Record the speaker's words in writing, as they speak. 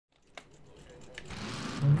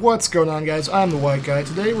What's going on, guys? I'm the White Guy.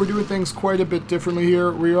 Today we're doing things quite a bit differently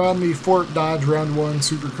here. We're on the Fort Dodge Round 1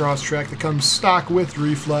 Supercross track that comes stock with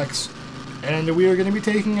Reflex, and we are going to be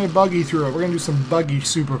taking a buggy through it. We're going to do some Buggy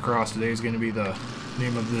Supercross today is going to be the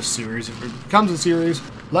name of this series. If it becomes a series,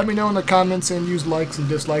 let me know in the comments and use likes and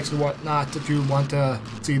dislikes and whatnot if you want to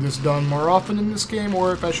see this done more often in this game,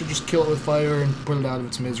 or if I should just kill it with fire and put it out of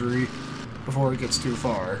its misery before it gets too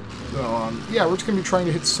far. So, yeah, we're just going to be trying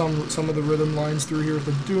to hit some of the rhythm lines through here with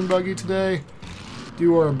the Dune buggy today.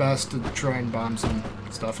 Do our best to try and bomb some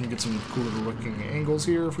stuff and get some cool little looking angles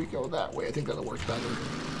here. If we go that way, I think that'll work better.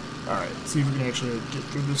 Alright, see if we can actually get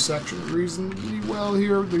through this section reasonably well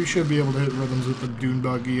here. We should be able to hit rhythms with the Dune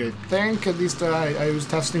buggy, I think. At least I was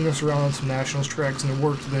testing this around on some Nationals tracks and it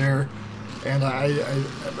worked there. And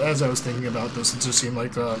as I was thinking about this, it just seemed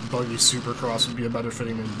like the Buggy Supercross would be a better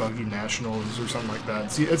fitting than Buggy Nationals or something like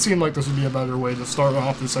that. It seemed like this would be a better way to start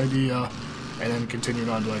off this idea and then continue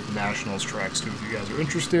on to like the Nationals tracks too if you guys are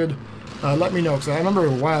interested. Let me know, because I remember a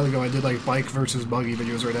while ago I did like bike versus buggy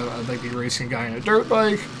videos where I'd like be racing a guy on a dirt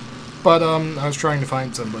bike. But I was trying to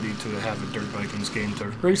find somebody to have a dirt bike in this game to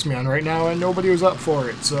race me on right now, and nobody was up for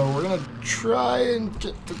it. So we're going to try and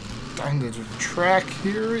get the kind of track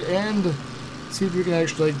here and see if we can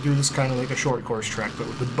actually do this kind of like a short course track, but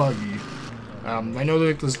with the buggy. I know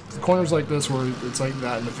that the corners like this where it's like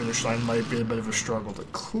that and the finish line might be a bit of a struggle to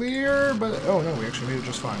clear, but oh no, we actually made it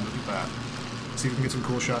just fine. Look at that. See if we can get some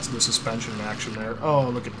cool shots of the suspension in action there. Oh,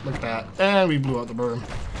 look at that. And we blew out the berm.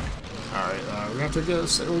 Alright, we're gonna have to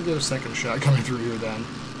we'll get a second shot coming through here then.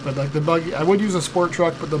 But like the buggy, I would use a sport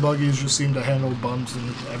truck, but the buggies just seem to handle bumps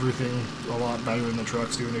and everything a lot better than the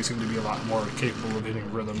trucks do, and they seem to be a lot more capable of hitting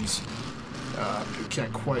rhythms. You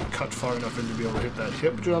can't quite cut far enough in to be able to hit that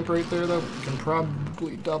hip jump right there, though. You can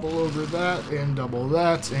probably double over that, and double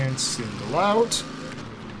that, and single out.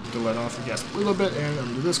 To let off the gas a little bit, and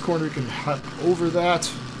under this corner you can hop over that,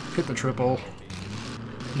 hit the triple,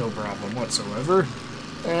 no problem whatsoever.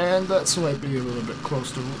 And that might be a little bit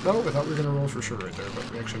close to... No, I thought we were going to roll for sure right there, but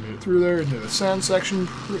we actually made it through there into the sand section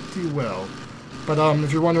pretty well. But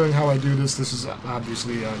if you're wondering how I do this, this is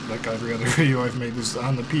obviously, like every other video I've made, this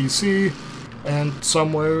on the PC. And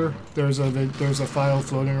somewhere, there's a file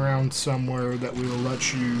floating around somewhere that will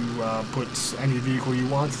let you put any vehicle you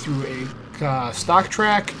want through a stock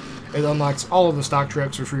track. It unlocks all of the stock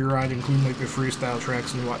tracks for free ride, including like the freestyle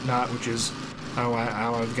tracks and whatnot, which is how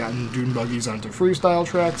I've gotten Dune buggies onto freestyle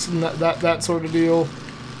tracks and that sort of deal.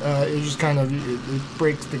 It just kind of it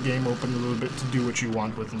breaks the game open a little bit to do what you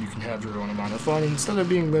want with, and you can have your own amount of fun instead of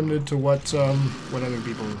being limited to what other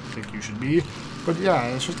people think you should be. But yeah,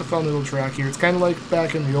 it's just a fun little track here. It's kind of like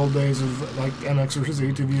back in the old days of like MX versus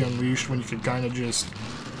ATV Unleashed, when you could kind of just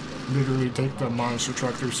literally take the monster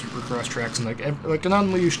truck through Supercross tracks, and like an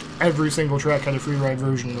Unleashed, every single track had a free ride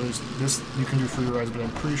version. This you can do free rides, but I'm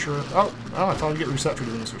pretty sure. Oh, I thought I'd get reset for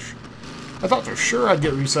doing this. I thought for sure I'd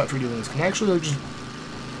get reset for doing this. Can I actually like just?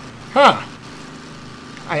 Huh.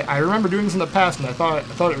 I remember doing this in the past, and I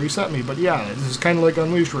thought it reset me, but yeah, this is kind of like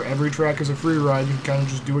Unleashed, where every track is a free ride. You can kind of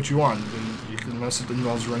just do what you want, and unless it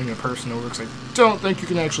involves running a person over, because I don't think you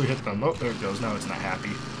can actually hit them. Oh, there it goes. Now it's not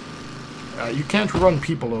happy. You can't run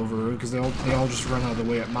people over, because they all just run out of the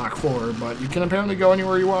way at Mach 4, but you can apparently go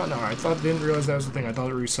anywhere you want. No, I didn't realize that was the thing. I thought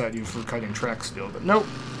it reset you for cutting tracks still, but nope.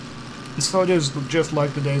 So it is just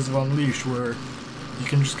like the days of Unleashed, where you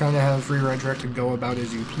can just kind of have a free ride track to go about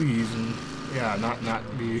as you please, and yeah, not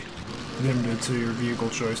be limited to your vehicle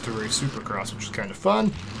choice to race Supercross, which is kind of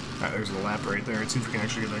fun. There's a lap right there. Let's see if we can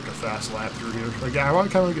actually get like a fast lap through here. Like, yeah, I want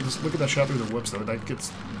to kind of look at that shot through the whips though. I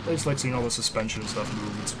just like seeing all the suspension and stuff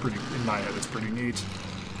move. It's pretty, in my head, it's pretty neat.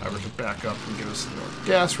 We're going to back up and give us some more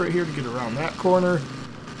gas right here to get around that corner.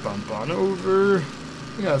 Bump on over.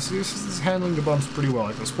 Yeah, see, this is handling the bumps pretty well.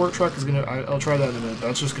 Like the sport truck is gonna, I'll try that in a minute.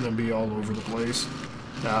 That's just gonna be all over the place.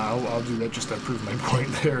 I'll do that just to prove my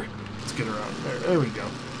point there. Let's get around there. There we go.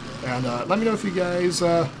 And let me know if you guys,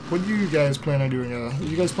 what do you guys plan on doing?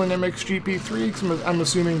 You guys plan MXGP3? Because I'm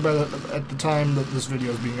assuming at the time that this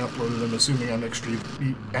video is being uploaded, I'm assuming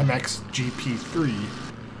MXGP3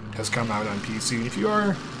 has come out on PC. And if you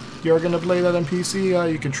are going to play that on PC,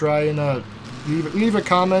 you can try and leave a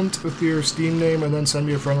comment with your Steam name and then send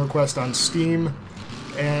me a friend request on Steam.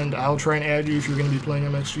 And I'll try and add you if you're going to be playing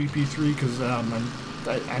MXGP3, because I'm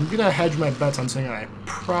going to hedge my bets on saying I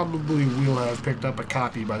probably will have picked up a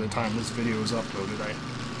copy by the time this video is uploaded.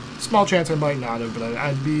 Small chance I might not have, but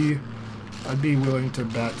I'd be willing to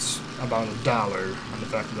bet about $1 on the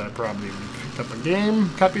fact that I probably picked up a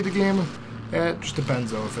copy of the game. It just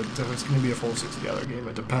depends though, if it's going to be a full $60 game.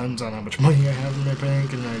 It depends on how much money I have in my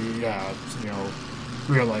bank, and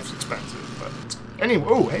real life's expensive. But anyway,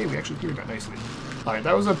 oh, hey, we actually cleared that nicely. Alright,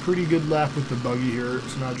 that was a pretty good lap with the buggy here.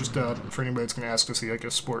 So now just for anybody that's going to ask to see like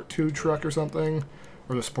a Sport 2 truck or something,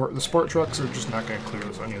 or the sport trucks are just not going to clear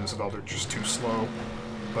any of this at all. They're just too slow.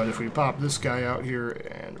 But if we pop this guy out here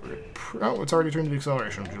and oh, it's already turned to the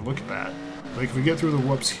acceleration. Would you look at that? Like if we get through the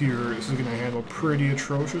whoops here, this is going to handle pretty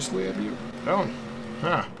atrociously. Oh,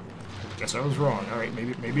 huh. Guess I was wrong. All right,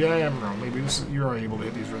 maybe I am wrong. Maybe you are able to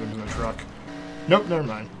hit these rhythms in the truck. Nope, never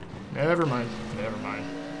mind. Never mind. Never mind.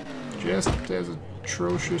 Just as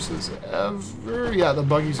atrocious as ever. Yeah, the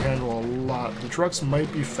buggies handle a lot. The trucks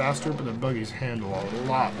might be faster, but the buggies handle a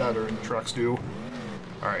lot better than the trucks do.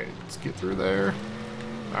 All right, let's get through there.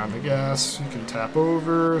 On the gas, you can tap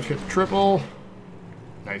over, hit the triple.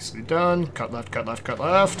 Nicely done. Cut left, cut left, cut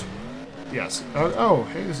left. Yes. Oh,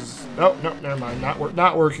 hey, this is... Oh, no, never mind.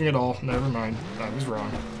 Not working at all. Never mind. I was wrong.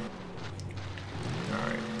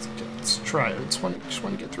 Alright, let's try it. Just want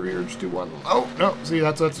to get through here. Just do one. Oh, no. See,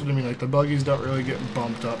 that's what I mean. Like, the buggies don't really get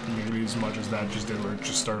bumped up nearly as much as that just did, where it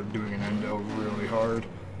just started doing an endo really hard.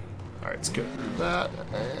 Alright, let's get through that,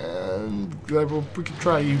 and we can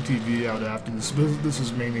try UTV out after this. This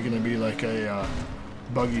is mainly going to be like a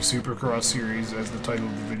Buggy Supercross series, as the title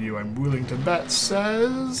of the video, I'm willing to bet,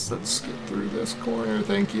 says. Let's get through this corner,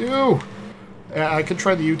 thank you! I could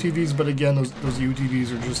try the UTVs, but again, those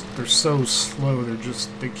UTVs are just, they're so slow,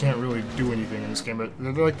 they can't really do anything in this game. But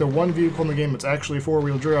they're like the one vehicle in the game that's actually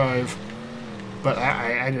four-wheel drive. But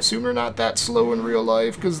I'd assume they're not that slow in real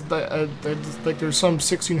life, because like there's some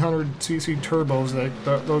 1600cc turbos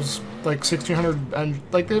that those like 1600 and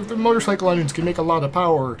like the motorcycle engines can make a lot of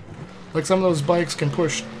power. Like some of those bikes can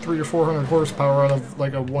push 300 or 400 horsepower out of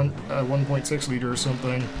like a 1.6 liter or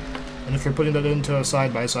something. And if they're putting that into a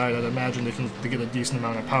side by side, I'd imagine they get a decent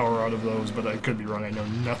amount of power out of those. But I could be wrong. I know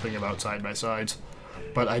nothing about side by sides.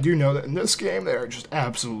 But I do know that in this game they're just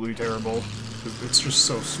absolutely terrible. It's just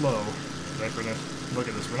so slow. Like, look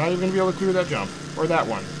at this. We're not even going to be able to clear that jump. Or that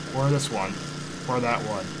one. Or this one. Or that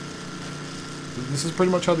one. This is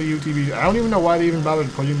pretty much how the UTV... I don't even know why they even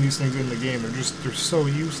bothered putting these things in the game. They're so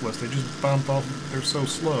useless. They just bump off. They're so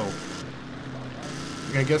slow.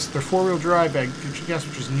 Like, I guess they're four-wheel drive, I guess,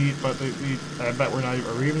 which is neat, but I bet we're not even...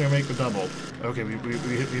 Are we even going to make the double? Okay, we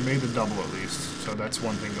made the double at least. So that's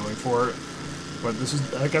one thing going for it. But this is,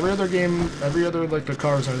 like every other game, like the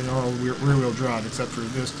cars and everything are all rear-wheel drive, except for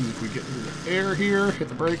this, because if we get into the air here, hit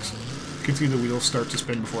the brakes, you can see the wheels start to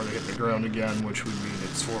spin before they hit the ground again, which would mean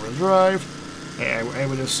it's four-wheel drive. I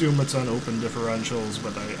would assume it's on open differentials,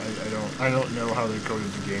 but I don't know how they coded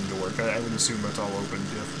the game to work. I would assume it's all open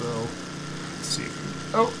diff, though. Let's see if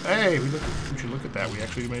we... Oh, hey! We should look at that. We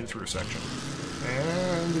actually made it through a section.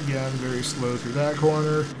 And again, very slow through that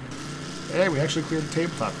corner. Hey, we actually cleared the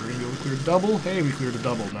tabletop. We're going to be able to clear double. Hey, we cleared a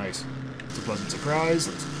double. Nice. It's a pleasant surprise.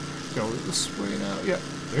 Let's go this way now. Yeah,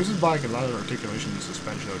 there's his bike. A lot of articulation and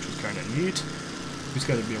suspension, which is kind of neat. We just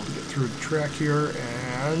got to be able to get through the track here.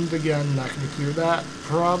 And again, not going to clear that.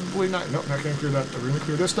 Probably not. Nope, not going to clear that. Are we going to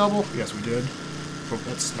clear this double? Yes, we did. Oh,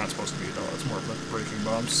 that's not supposed to be a double. It's more of like braking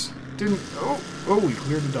bumps. Didn't. Oh, we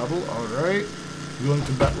cleared the double. All right. Willing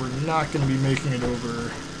to bet we're not going to be making it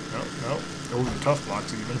over. No, over the tough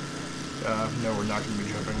blocks even. No, we're not going to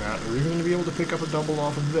be jumping that. Are we even going to be able to pick up a double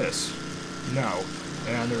off of this? No.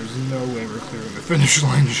 And there's no way we're clearing the finish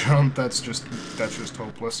line jump. That's just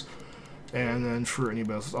hopeless. And then for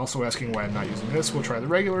anybody else also asking why I'm not using this, we'll try the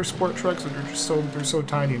regular sport trucks. They're so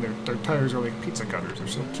tiny. Their tires are like pizza cutters. They're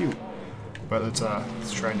so cute. But let's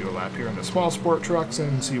try and do a lap here in the small sport trucks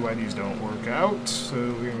and see why these don't work out. So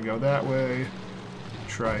we're going to go that way.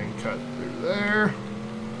 Try and cut through there.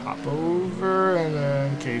 Hop over, and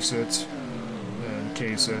then case it, and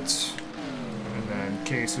case it, and then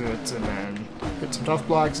case it, and then hit some tough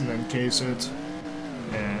blocks, and then case it,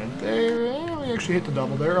 and there, we actually hit the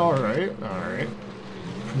double there, alright.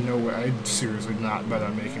 No way, I'd seriously not bet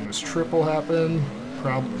on making this triple happen,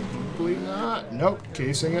 probably not. Nope,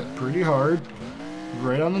 casing it pretty hard,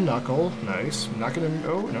 right on the knuckle, nice. Not gonna,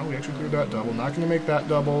 oh no, we actually cleared that double, not gonna make that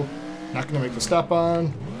double, not gonna make the step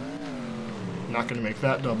on. Not going to make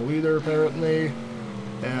that double either, apparently.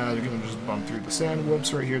 And we're going to just bump through the sand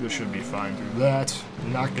whoops right here. This should be fine through that.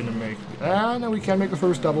 Not going to make... no, we can make the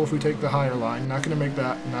first double if we take the higher line. Not going to make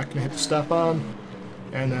that. Not going to hit the step on.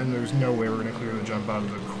 And then there's no way we're going to clear the jump out of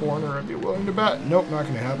the corner, I'd be willing to bet. Nope, not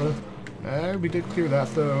going to happen. We did clear that,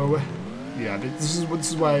 though. Yeah, this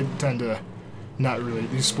is why I tend to not really...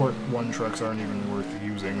 These Sport 1 trucks aren't even worth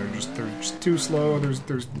using. They're just too slow.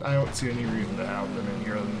 I don't see any reason to have them in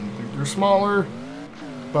here other than they're smaller,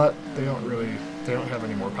 but they don't have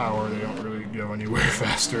any more power, they don't really go anywhere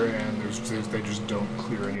faster, and they just don't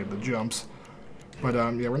clear any of the jumps. But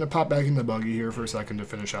yeah, we're gonna pop back in the buggy here for a second to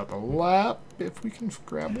finish out the lap. If we can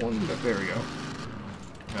grab one, there we go.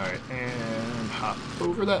 Alright, and hop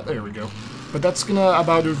over that. There we go. But that's gonna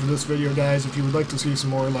about do it for this video, guys. If you would like to see some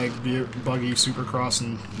more like buggy Supercross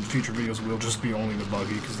and future videos, will just be only the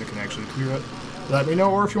buggy because they can actually clear it. Let me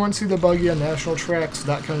know, or if you want to see the buggy on national tracks,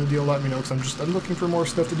 that kind of deal, let me know, because I'm looking for more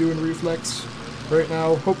stuff to do in Reflex right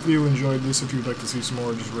now. Hopefully you enjoyed this. If you'd like to see some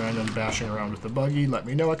more just random bashing around with the buggy, let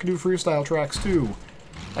me know. I can do freestyle tracks too.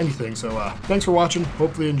 Anything. So thanks for watching.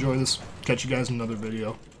 Hopefully you enjoy this. Catch you guys in another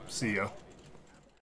video. See ya.